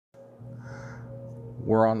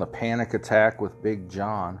We're on the Panic Attack with Big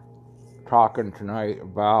John, talking tonight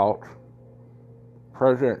about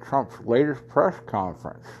President Trump's latest press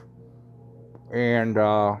conference and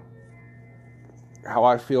how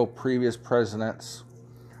I feel previous presidents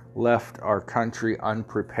left our country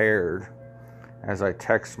unprepared. As I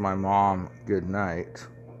text my mom good night.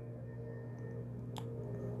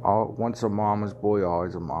 Once a mama's boy,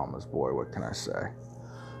 always a mama's boy. What can I say?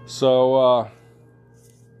 So,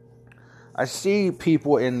 I see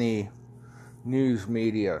people in the news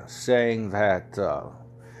media saying that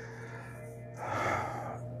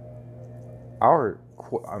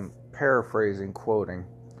I'm paraphrasing, quoting,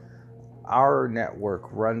 our network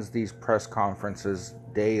runs these press conferences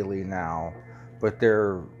daily now, but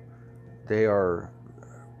they are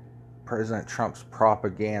President Trump's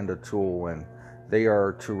propaganda tool, and they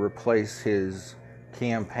are to replace his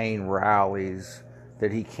campaign rallies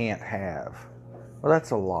that he can't have. Well,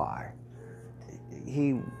 that's a lie.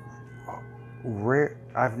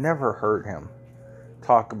 I've never heard him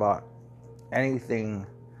talk about anything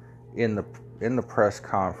in the press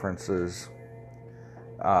conferences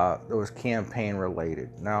that was campaign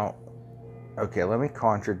related. Now, okay, let me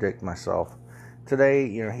contradict myself. Today,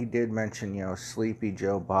 he did mention, sleepy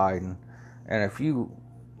Joe Biden. And if you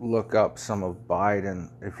look up some of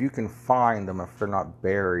Biden, if you can find them, if they're not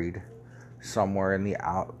buried somewhere in the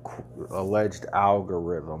alleged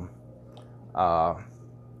algorithm,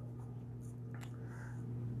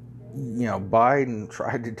 Biden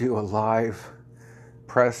tried to do a live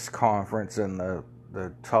press conference and the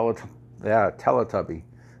Teletubby,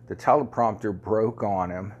 the teleprompter broke on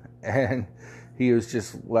him, and he was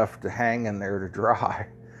just left hanging there to dry.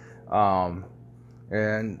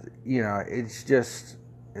 It's just,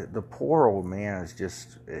 the poor old man is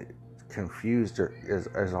just confused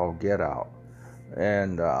as all get out.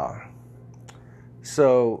 And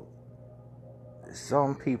so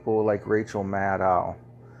some people like Rachel Maddow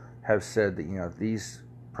have said that, these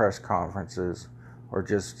press conferences are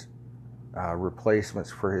just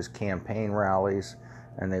replacements for his campaign rallies,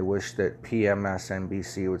 and they wish that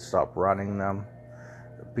PMSNBC would stop running them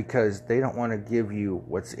because they don't want to give you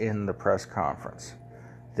what's in the press conference.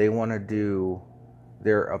 They want to do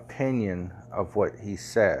their opinion of what he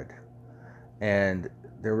said. And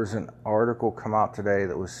there was an article come out today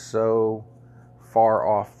that was so far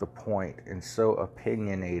off the point and so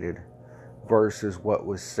opinionated versus what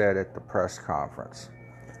was said at the press conference.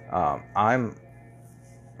 I'm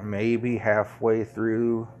maybe halfway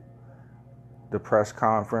through the press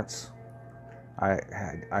conference.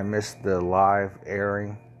 I missed the live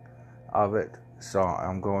airing of it, so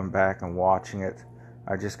I'm going back and watching it.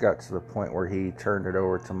 I just got to the point where he turned it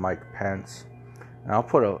over to Mike Pence, and I'll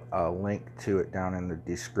put a link to it down in the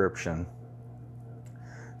description,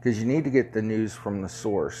 because you need to get the news from the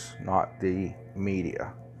source, not the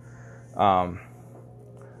media.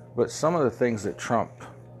 But some of the things that Trump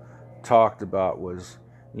talked about was,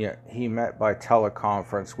 he met by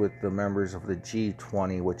teleconference with the members of the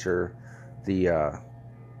G20, which are the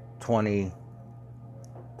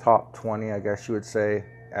top 20, I guess you would say,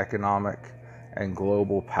 economic and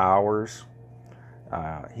global powers.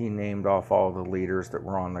 He named off all the leaders that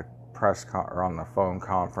were on the or on the phone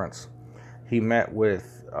conference. He met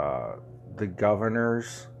with the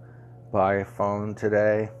governors by phone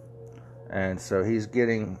today, and so he's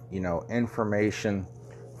getting, information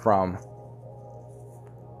from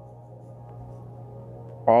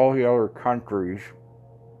all the other countries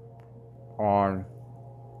on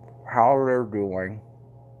how they're doing,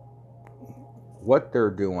 what they're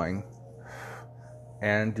doing,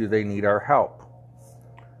 and do they need our help.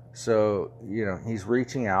 So, he's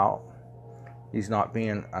reaching out. He's not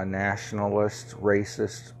being a nationalist,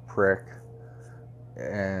 racist prick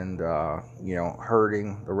and,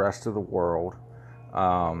 hurting the rest of the world,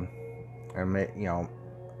 and,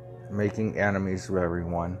 making enemies of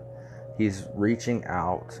everyone. He's reaching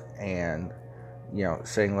out and,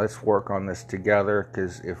 saying, let's work on this together,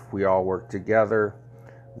 because if we all work together,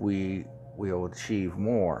 we'll achieve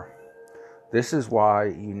more. This is why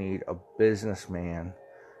you need a businessman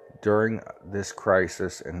during this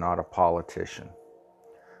crisis and not a politician.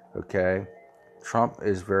 Okay? Trump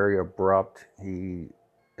is very abrupt. He,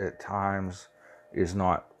 at times, is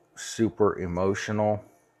not super emotional.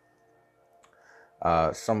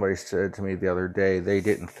 Somebody said to me the other day they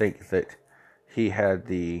didn't think that he had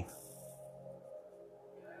the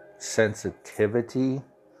sensitivity,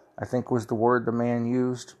 I think was the word the man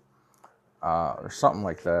used, or something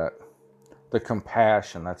like that. The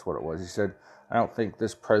compassion, that's what it was. He said, I don't think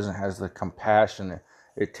this president has the compassion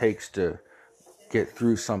it takes to get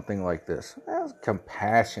through something like this. What does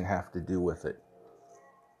compassion have to do with it?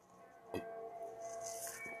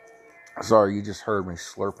 Sorry, you just heard me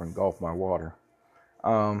slurp and gulp my water.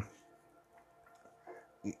 Um,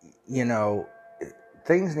 you know,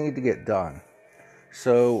 things need to get done.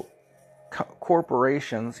 So,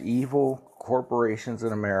 corporations, evil corporations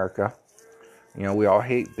in America, we all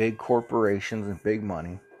hate big corporations and big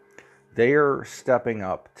money. They are stepping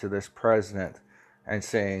up to this president and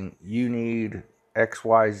saying, you need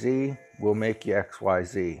XYZ, we'll make you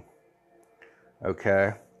XYZ.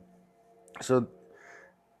 Okay? So,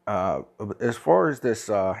 as far as this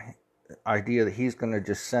idea that he's going to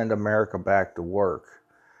just send America back to work,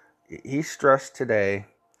 he stressed today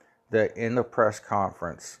that in the press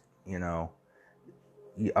conference,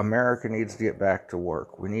 America needs to get back to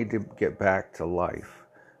work. We need to get back to life.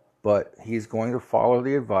 But he's going to follow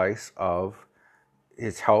the advice of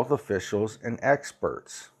his health officials and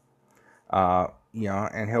experts. And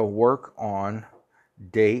he'll work on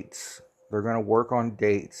dates. They're going to work on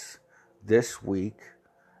dates this week.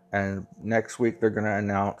 And next week they're going to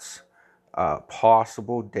announce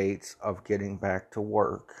possible dates of getting back to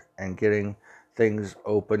work and getting things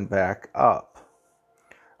opened back up.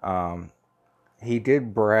 He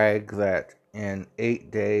did brag that in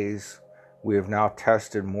 8 days we have now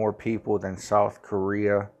tested more people than South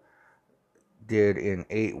Korea did in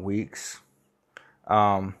 8 weeks.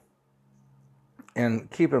 And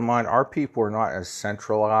keep in mind, our people are not as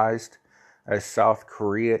centralized as South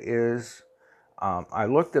Korea is. I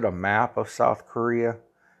looked at a map of South Korea,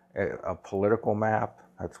 a political map.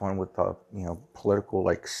 That's one with the political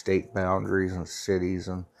like state boundaries and cities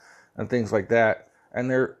and things like that. And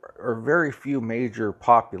there are very few major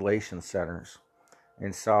population centers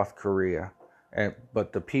in South Korea,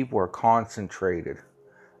 but the people are concentrated.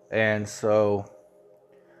 And so,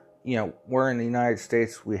 we're in the United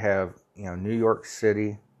States. We have New York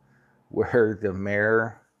City, where the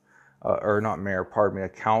mayor, a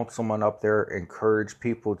councilman up there encouraged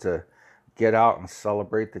people to get out and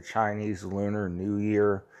celebrate the Chinese Lunar New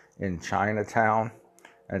Year in Chinatown,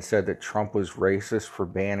 and said that Trump was racist for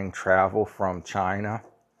banning travel from China.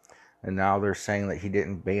 And now they're saying that he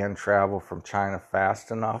didn't ban travel from China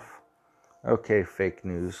fast enough. Okay, fake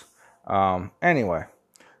news. Anyway,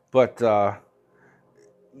 but,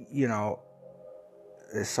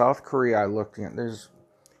 South Korea, I looked at, there's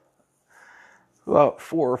about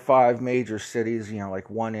 4 or 5 major cities, like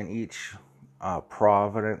one in each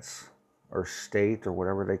province or state or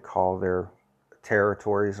whatever they call their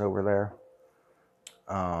territories over there.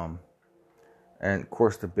 And of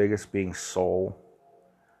course the biggest being Seoul.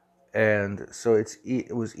 And so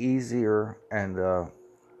it was easier, and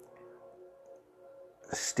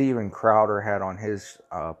Steven Crowder had on his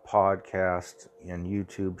podcast and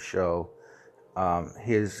YouTube show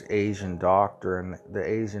his Asian doctor, and the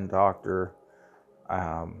Asian doctor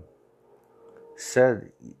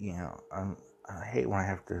said, I hate when I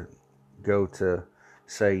have to go to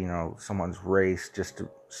say, someone's race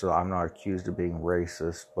so I'm not accused of being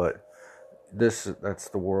racist, but that's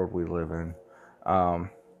the world we live in.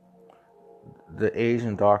 The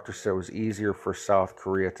Asian doctor said it was easier for South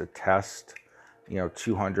Korea to test,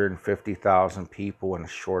 250,000 people in a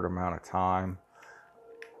short amount of time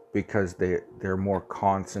because they're more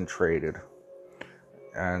concentrated.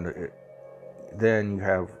 And then you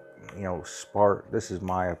have, this is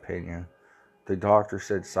my opinion. The doctor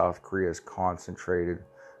said South Korea is concentrated.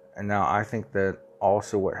 And now I think that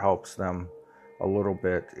also what helps them a little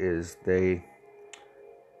bit is they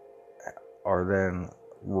are then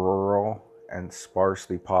rural and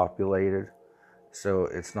sparsely populated. So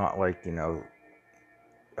it's not like,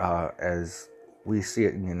 as we see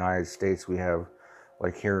it in the United States, we have,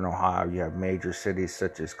 like here in Ohio, you have major cities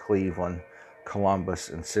such as Cleveland, Columbus,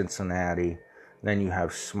 and Cincinnati. Then you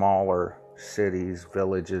have smaller cities,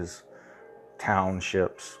 villages,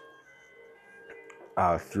 townships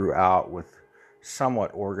throughout with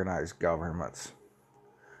somewhat organized governments.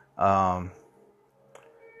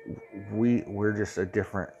 We're just a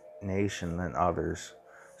different nation than others.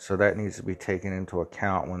 So that needs to be taken into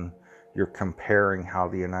account when you're comparing how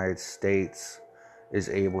the United States is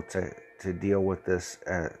able to deal with this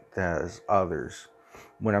as others.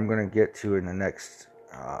 What I'm going to get to in the next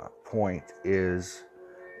point is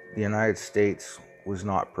the United States was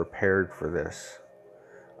not prepared for this.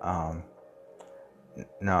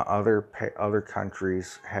 Now other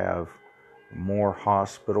countries have more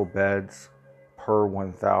hospital beds per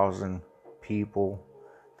 1,000 people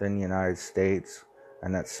than the United States,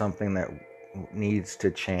 and that's something that needs to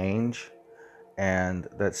change, and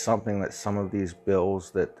that's something that some of these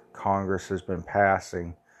bills that Congress has been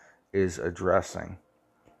passing is addressing.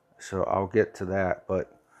 So I'll get to that,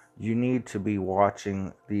 but you need to be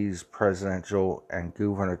watching these presidential and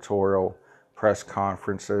gubernatorial press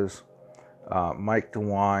conferences Mike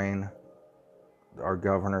DeWine, our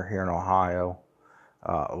governor here in Ohio,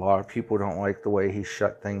 a lot of people don't like the way he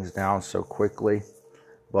shut things down so quickly,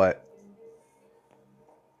 but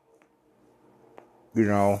you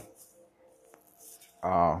know,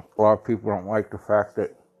 a lot of people don't like the fact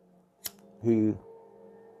that he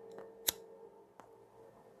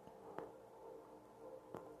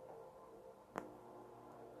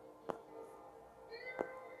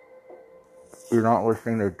you're not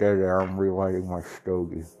listening to dead air. I'm relighting my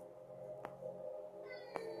stogie.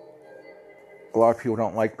 A lot of people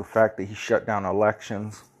don't like the fact that he shut down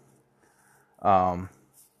elections. Our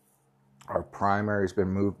primary has been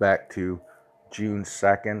moved back to June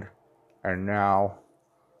 2nd, and now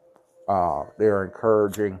they're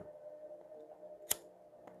encouraging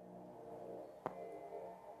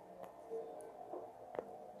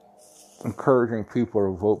people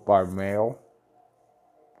to vote by mail,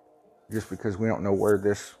 just because we don't know where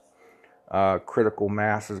this critical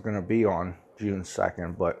mass is going to be on June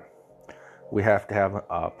 2nd, but we have to have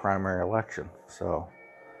a primary election. So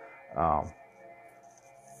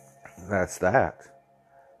that's that.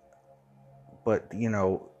 But, you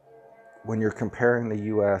know, when you're comparing the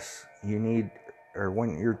U.S., when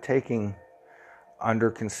you're taking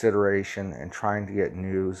under consideration and trying to get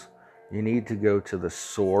news, you need to go to the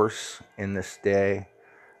source in this day.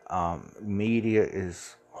 Media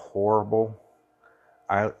is horrible.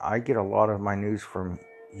 I get a lot of my news from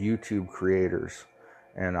YouTube creators,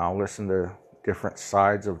 and I'll listen to different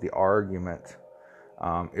sides of the argument.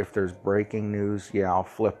 If there's breaking news, I'll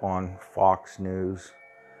flip on Fox News.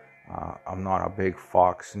 I'm not a big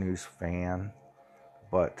Fox News fan,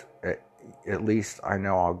 but at least I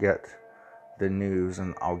know I'll get the news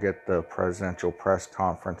and I'll get the presidential press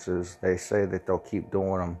conferences. They say that they'll keep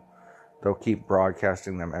doing them. They'll keep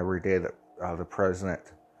broadcasting them every day that the president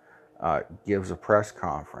gives a press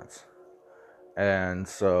conference. And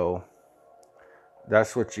so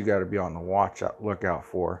that's what you got to be on the lookout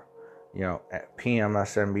for. You know, at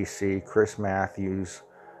PMSNBC, Chris Matthews,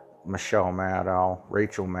 Michelle Maddow,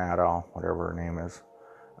 Rachel Maddow, whatever her name is,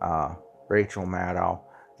 Rachel Maddow,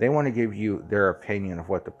 they want to give you their opinion of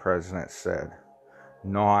what the president said.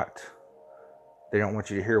 They don't want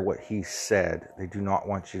you to hear what he said. They do not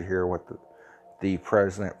want you to hear what the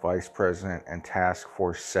president, vice president, and task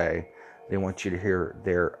force say. They want you to hear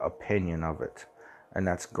their opinion of it, and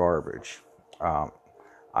that's garbage.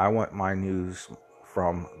 I want my news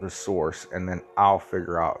from the source, and then I'll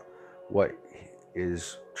figure out what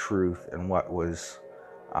is truth and what was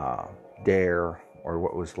dare, or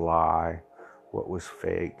what was lie, what was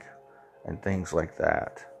fake, and things like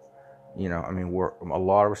that. You know, I mean, a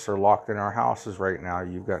lot of us are locked in our houses right now.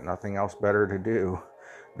 You've got nothing else better to do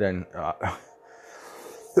than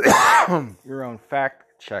your own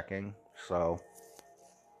fact checking. So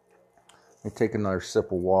let me take another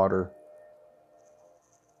sip of water.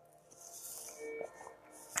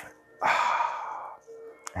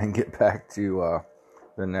 And get back to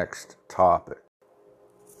the next topic.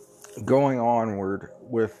 Going onward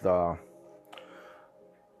with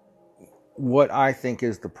what I think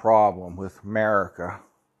is the problem with America.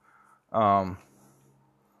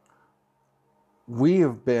 We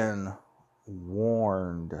have been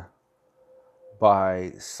warned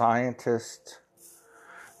by scientists,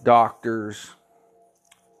 doctors,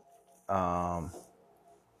 the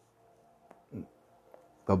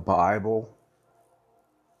Bible,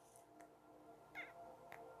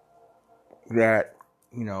 that,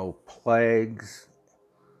 you know, plagues,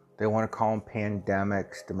 they want to call them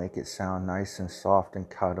pandemics to make it sound nice and soft and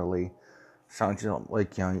cuddly. Sounds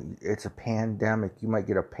like, you know, it's a pandemic. You might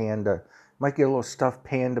get a little stuffed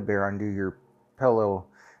panda bear under your pillow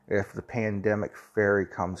if the pandemic fairy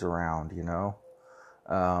comes around, you know.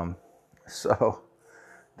 So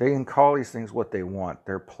they can call these things what they want.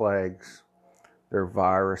 They're plagues, they're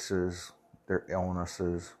viruses, they're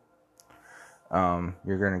illnesses.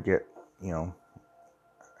 You're gonna get, you know,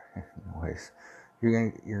 anyways,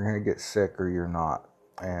 you're gonna get sick or you're not.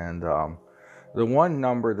 And the one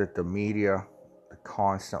number that the media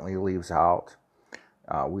constantly leaves out,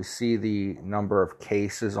 we see the number of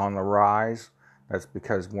cases on the rise. That's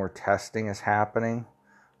because more testing is happening.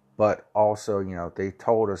 But also, you know, they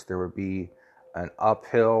told us there would be an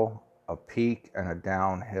uphill, a peak, and a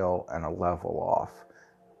downhill, and a level off,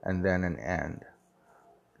 and then an end,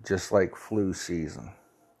 just like flu season.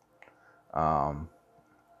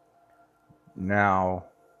 Now,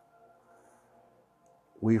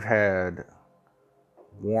 we've had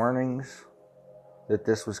warnings that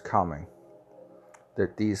this was coming,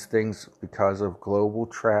 that these things, because of global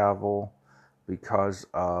travel, because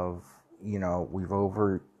of, you know, we've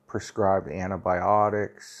overprescribed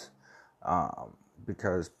antibiotics,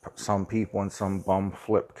 because some people in some bum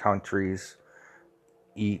flip countries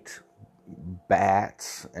eat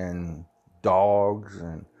bats and dogs,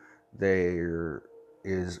 and there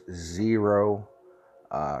is zero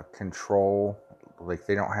control. Like,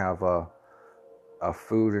 they don't have a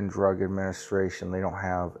Food and Drug Administration. They don't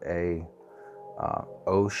have a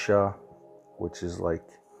OSHA, which is like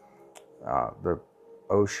the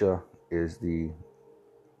OSHA is the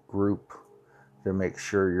group to make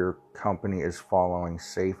sure your company is following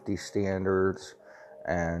safety standards,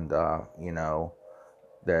 and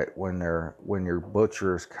that when your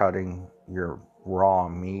butcher is cutting your raw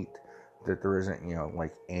meat, that there isn't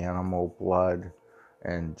like animal blood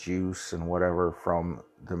and juice and whatever from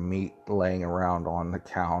the meat laying around on the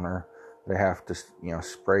counter. They have to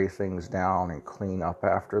spray things down and clean up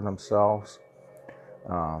after themselves.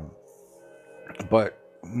 But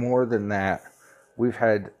more than that, we've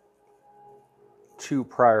had 2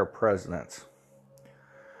 prior presidents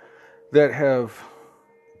that have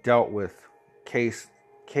dealt with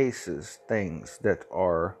things that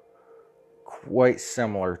are quite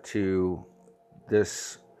similar to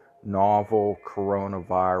this novel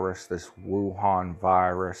coronavirus, this Wuhan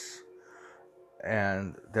virus.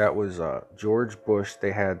 And that was George Bush.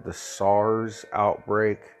 They had the SARS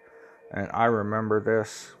outbreak, and I remember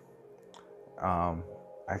this. I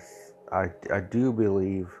do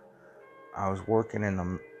believe I was working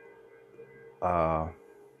in the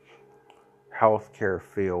healthcare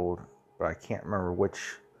field, but I can't remember which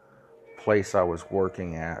place I was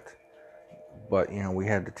working at. But we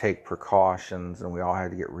had to take precautions, and we all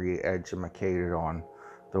had to get re-educated on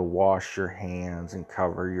to wash your hands and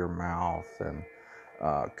cover your mouth and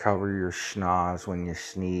cover your schnoz when you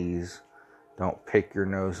sneeze. Don't pick your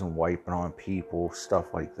nose and wipe it on people,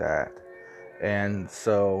 stuff like that. And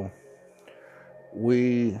so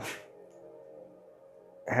we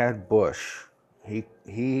had Bush. He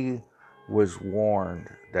was warned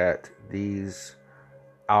that these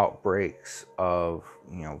outbreaks of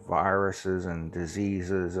viruses and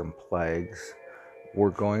diseases and plagues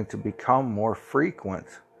were going to become more frequent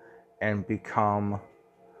and become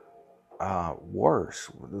worse.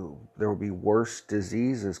 There will be worse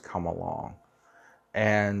diseases come along.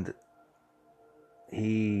 And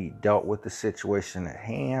he dealt with the situation at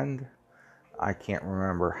hand. I can't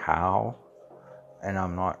remember how, and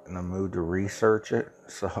I'm not in the mood to research it.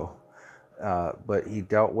 So, but he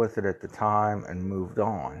dealt with it at the time and moved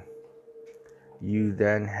on. You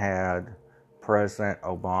then had President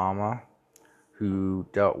Obama, who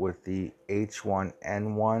dealt with the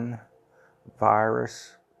H1N1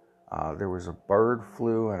 virus. There was a bird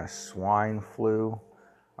flu and a swine flu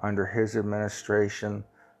under his administration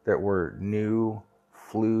that were new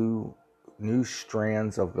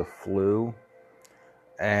strands of the flu,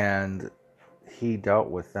 and he dealt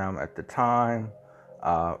with them at the time.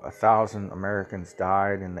 1,000 Americans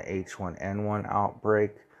died in the H1N1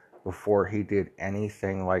 outbreak before he did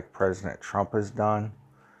anything like President Trump has done.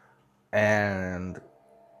 And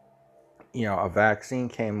a vaccine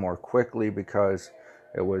came more quickly because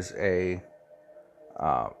it was a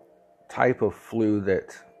type of flu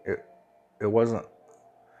that it wasn't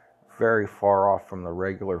very far off from the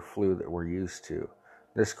regular flu that we're used to.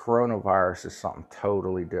 This coronavirus is something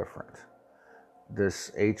totally different.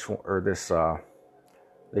 This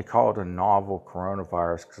they call it a novel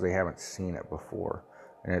coronavirus because they haven't seen it before.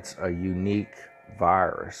 And it's a unique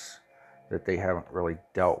virus that they haven't really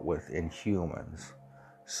dealt with in humans.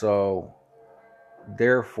 So,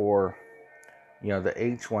 therefore, the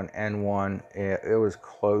H1N1, it was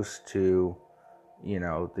close to,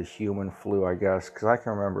 the human flu, I guess. Because I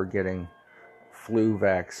can remember getting flu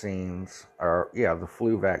vaccines, the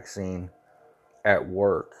flu vaccine at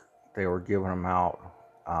work. They were giving them out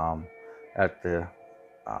at the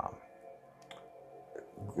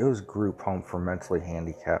it was a group home for mentally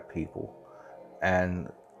handicapped people, and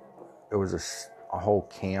it was a whole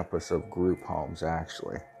campus of group homes,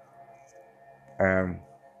 actually, and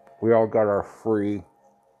we all got our free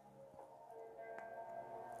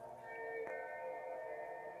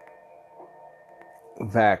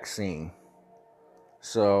vaccine.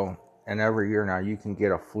 So, and every year now you can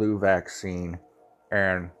get a flu vaccine,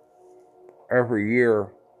 and every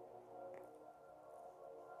year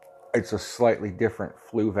it's a slightly different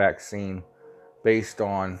flu vaccine based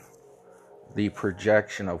on the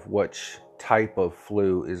projection of which type of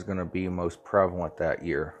flu is going to be most prevalent that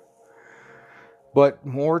year. But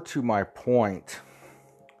more to my point,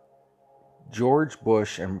 George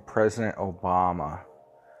Bush and President Obama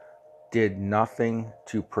did nothing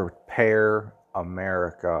to prepare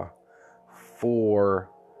America for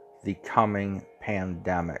the coming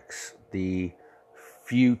pandemics, the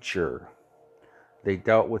future They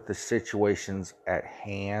dealt with the situations at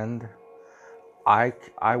hand. I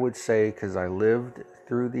would say, because I lived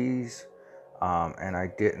through these, and I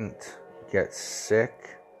didn't get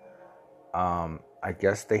sick. I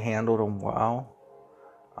guess they handled them well.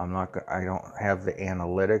 I don't have the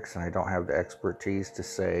analytics and I don't have the expertise to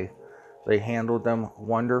say they handled them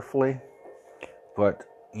wonderfully. But,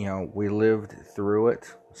 we lived through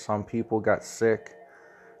it. Some people got sick.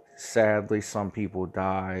 Sadly, some people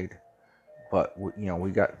died. But,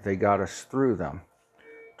 they got us through them.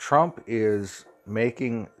 Trump is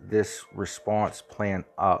making this response plan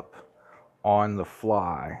up on the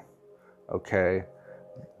fly. Okay?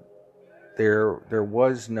 There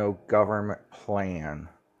was no government plan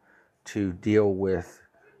to deal with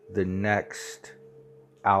the next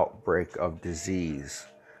outbreak of disease.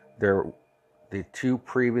 The two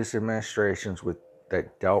previous administrations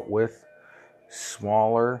that dealt with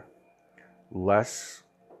smaller, less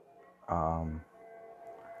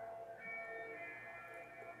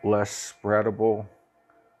spreadable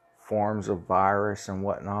forms of virus and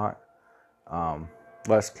whatnot,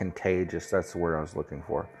 less contagious, that's the word I was looking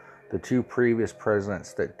for. The two previous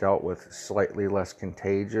presidents that dealt with slightly less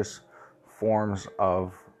contagious forms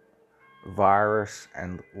of virus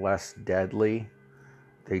and less deadly,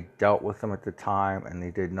 they dealt with them at the time and they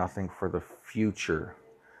did nothing for the future.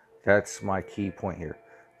 That's my key point here.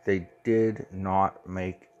 They did not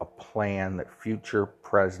make a plan that future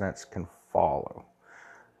presidents can follow.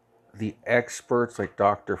 The experts like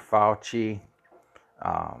Dr. Fauci,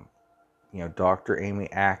 Dr. Amy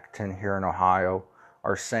Acton here in Ohio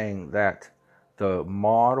are saying that the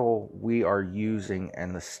model we are using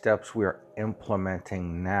and the steps we are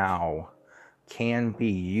implementing now can be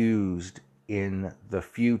used in the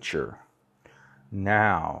future.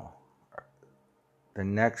 Now, the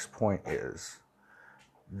next point is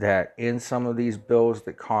that in some of these bills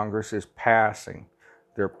that Congress is passing,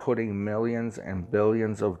 they're putting millions and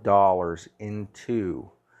billions of dollars into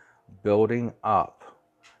building up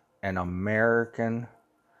an American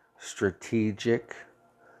strategic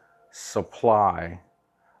supply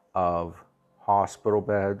of hospital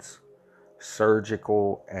beds,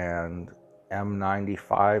 surgical and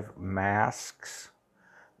N95 masks.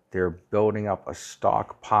 They're building up a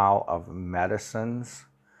stockpile of medicines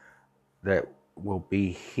that will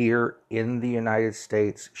be here in the United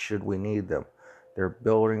States should we need them. They're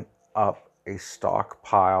building up a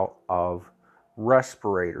stockpile of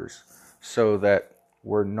respirators so that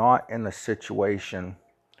we're not in the situation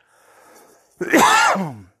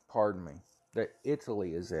pardon me, that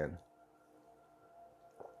Italy is in.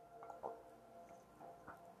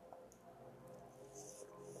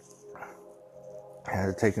 I had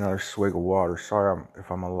to take another swig of water. Sorry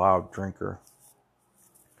if I'm a loud drinker.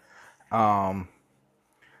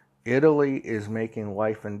 Italy is making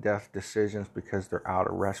life and death decisions because they're out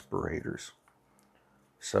of respirators.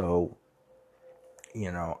 So,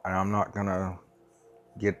 and I'm not going to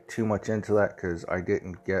get too much into that because I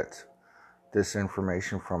didn't get this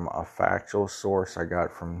information from a factual source. I got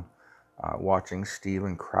it from watching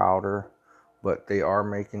Steven Crowder. But they are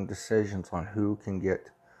making decisions on who can get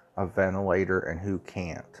a ventilator and who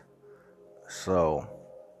can't. So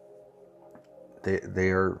they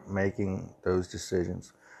are making those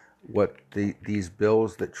decisions. What these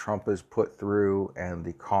bills that Trump has put through and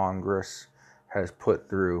the Congress has put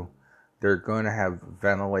through, they're going to have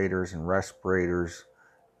ventilators and respirators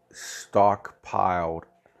stockpiled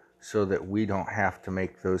so that we don't have to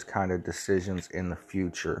make those kind of decisions in the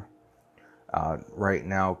future. Right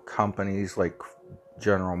now, companies like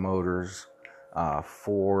General Motors,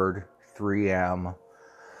 Ford, 3M,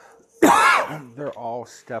 they're all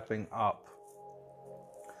stepping up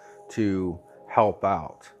to help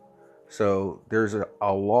out. So there's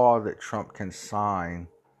a law that Trump can sign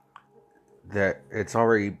that it's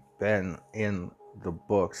already been in the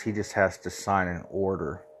books. He just has to sign an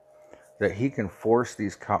order that he can force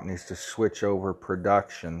these companies to switch over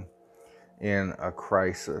production in a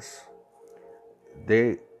crisis.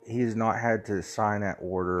 He's not had to sign that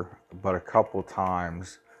order but a couple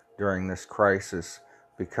times during this crisis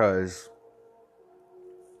because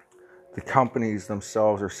the companies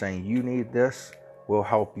themselves are saying, you need this, we'll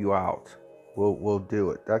help you out. We'll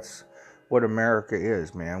do it. That's what America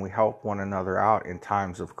is, man. We help one another out in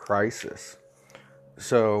times of crisis.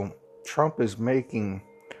 So Trump is making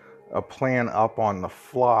a plan up on the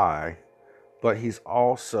fly, but he's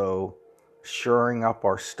also shoring up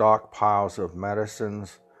our stockpiles of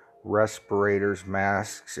medicines, respirators,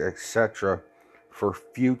 masks, etc. for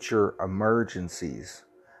future emergencies.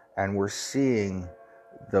 And we're seeing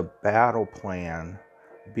the battle plan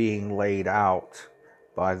being laid out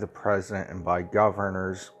by the president and by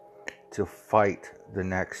governors to fight the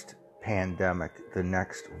next pandemic, the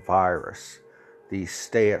next virus, these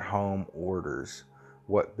stay-at-home orders,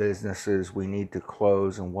 what businesses we need to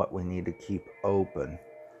close and what we need to keep open,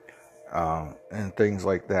 and things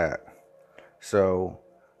like that. So,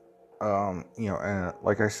 and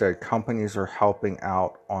like I said, companies are helping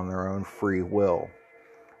out on their own free will.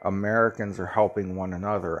 Americans are helping one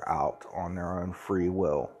another out on their own free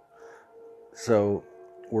will. So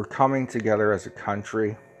we're coming together as a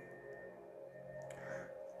country.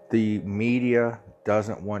 The media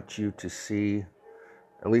doesn't want you to see,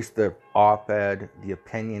 at least the op-ed, the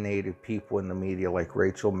opinionated people in the media like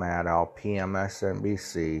Rachel Maddow,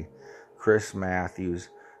 PMSNBC, Chris Matthews.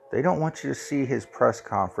 They don't want you to see his press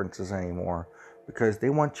conferences anymore because they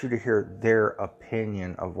want you to hear their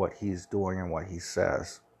opinion of what he's doing and what he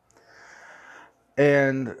says.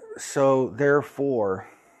 And so, therefore,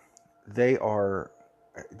 they are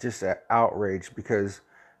just outraged because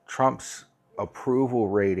Trump's approval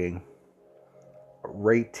ratings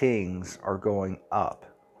are going up.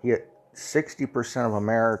 60% of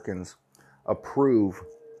Americans approve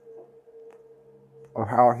of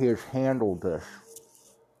how he has handled this.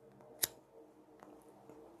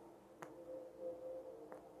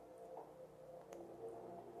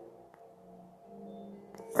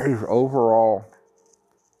 His overall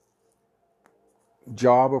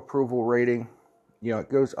job approval rating, it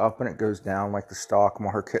goes up and it goes down like the stock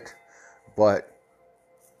market, but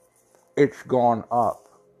it's gone up.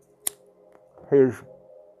 His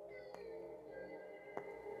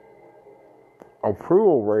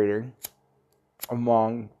approval rating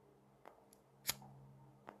among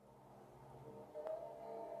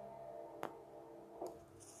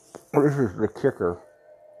this is the kicker.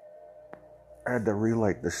 I had to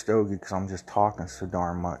relight the stogie because I'm just talking so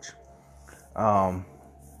darn much.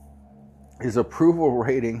 His approval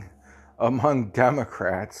rating among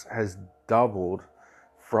Democrats has doubled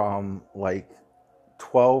from like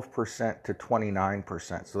 12% to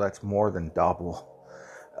 29%. So that's more than double.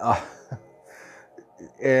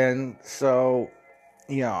 And so,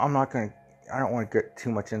 I don't want to get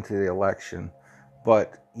too much into the election,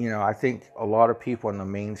 but, I think a lot of people in the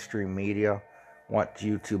mainstream media want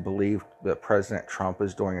you to believe that President Trump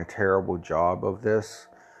is doing a terrible job of this.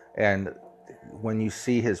 And when you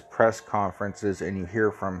see his press conferences and you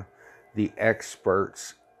hear from the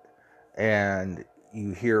experts and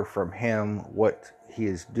you hear from him what he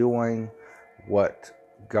is doing, what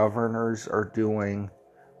governors are doing,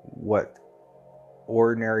 what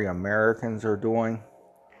ordinary Americans are doing,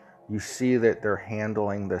 you see that they're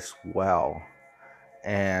handling this well.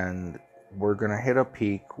 And we're going to hit a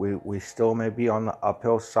peak. We still may be on the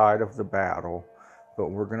uphill side of the battle, but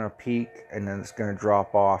we're going to peak and then it's going to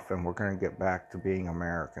drop off and we're going to get back to being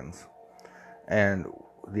Americans. And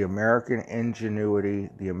the American ingenuity,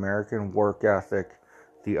 the American work ethic,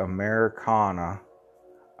 the Americana,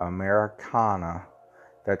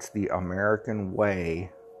 that's the American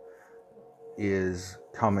way, is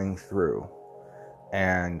coming through.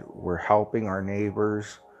 And we're helping our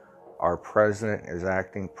neighbors. Our president is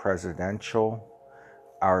acting presidential.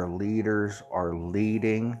 Our leaders are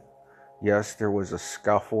leading. Yes, there was a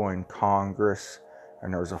scuffle in Congress,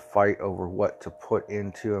 and there was a fight over what to put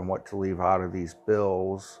into and what to leave out of these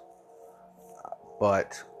bills.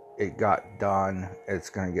 But it got done. It's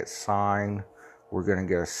going to get signed. We're going to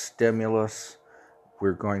get a stimulus.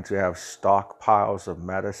 We're going to have stockpiles of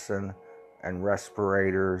medicine and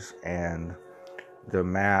respirators and the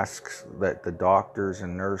masks that the doctors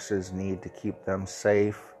and nurses need to keep them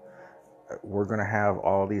safe. We're going to have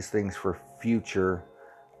all these things for future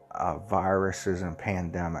viruses and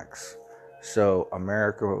pandemics. So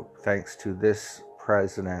America, thanks to this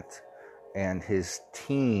president and his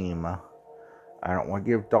team, I don't want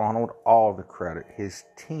to give Donald all the credit, his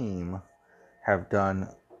team have done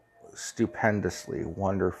stupendously,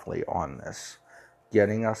 wonderfully on this,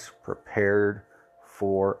 getting us prepared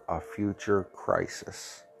for a future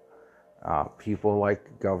crisis. People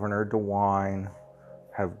like Governor DeWine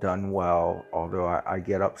have done well, although I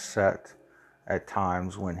get upset at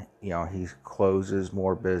times when he closes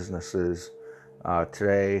more businesses.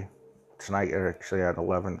 Tonight actually at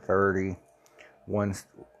 11:30, one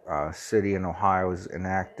city in Ohio is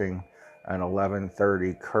enacting an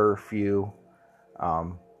 11:30 curfew.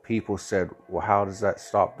 People said, well, how does that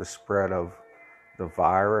stop the spread of the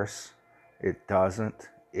virus? It doesn't.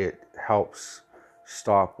 It helps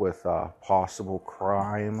stop with possible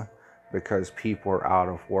crime because people are out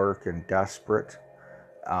of work and desperate.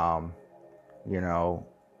 I'm not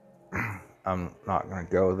going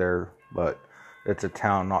to go there, but it's a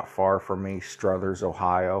town not far from me, Struthers,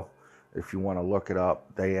 Ohio. If you want to look it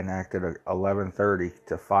up, they enacted a 11:30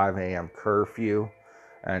 to 5 a.m. curfew,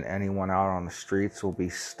 and anyone out on the streets will be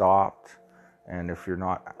stopped. And if you're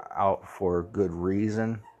not out for a good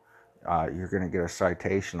reason, you're going to get a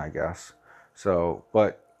citation, I guess. So,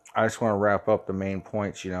 but I just want to wrap up the main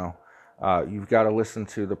points. You've got to listen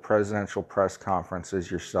to the presidential press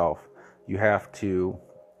conferences yourself. You have to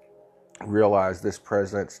realize this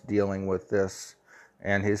president's dealing with this,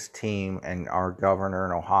 and his team and our governor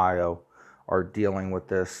in Ohio are dealing with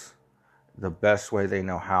this the best way they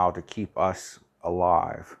know how to keep us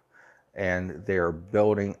alive. And they're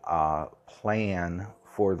building a plan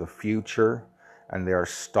for the future, and they're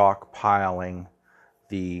stockpiling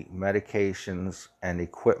the medications and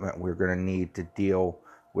equipment we're going to need to deal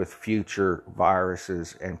with future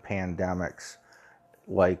viruses and pandemics,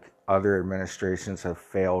 like other administrations have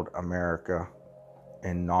failed America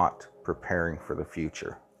in not preparing for the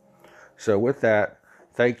future. So with that,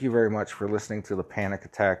 thank you very much for listening to the Panic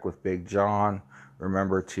Attack with Big John.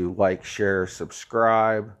 Remember to like, share,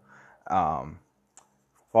 subscribe.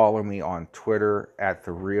 Follow me on Twitter at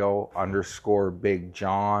 @thereal_Big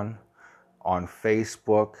John. On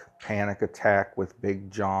Facebook, Panic Attack with Big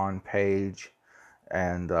John page.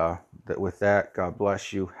 And with that, God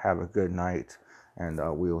bless you. Have a good night. And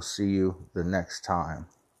we will see you the next time.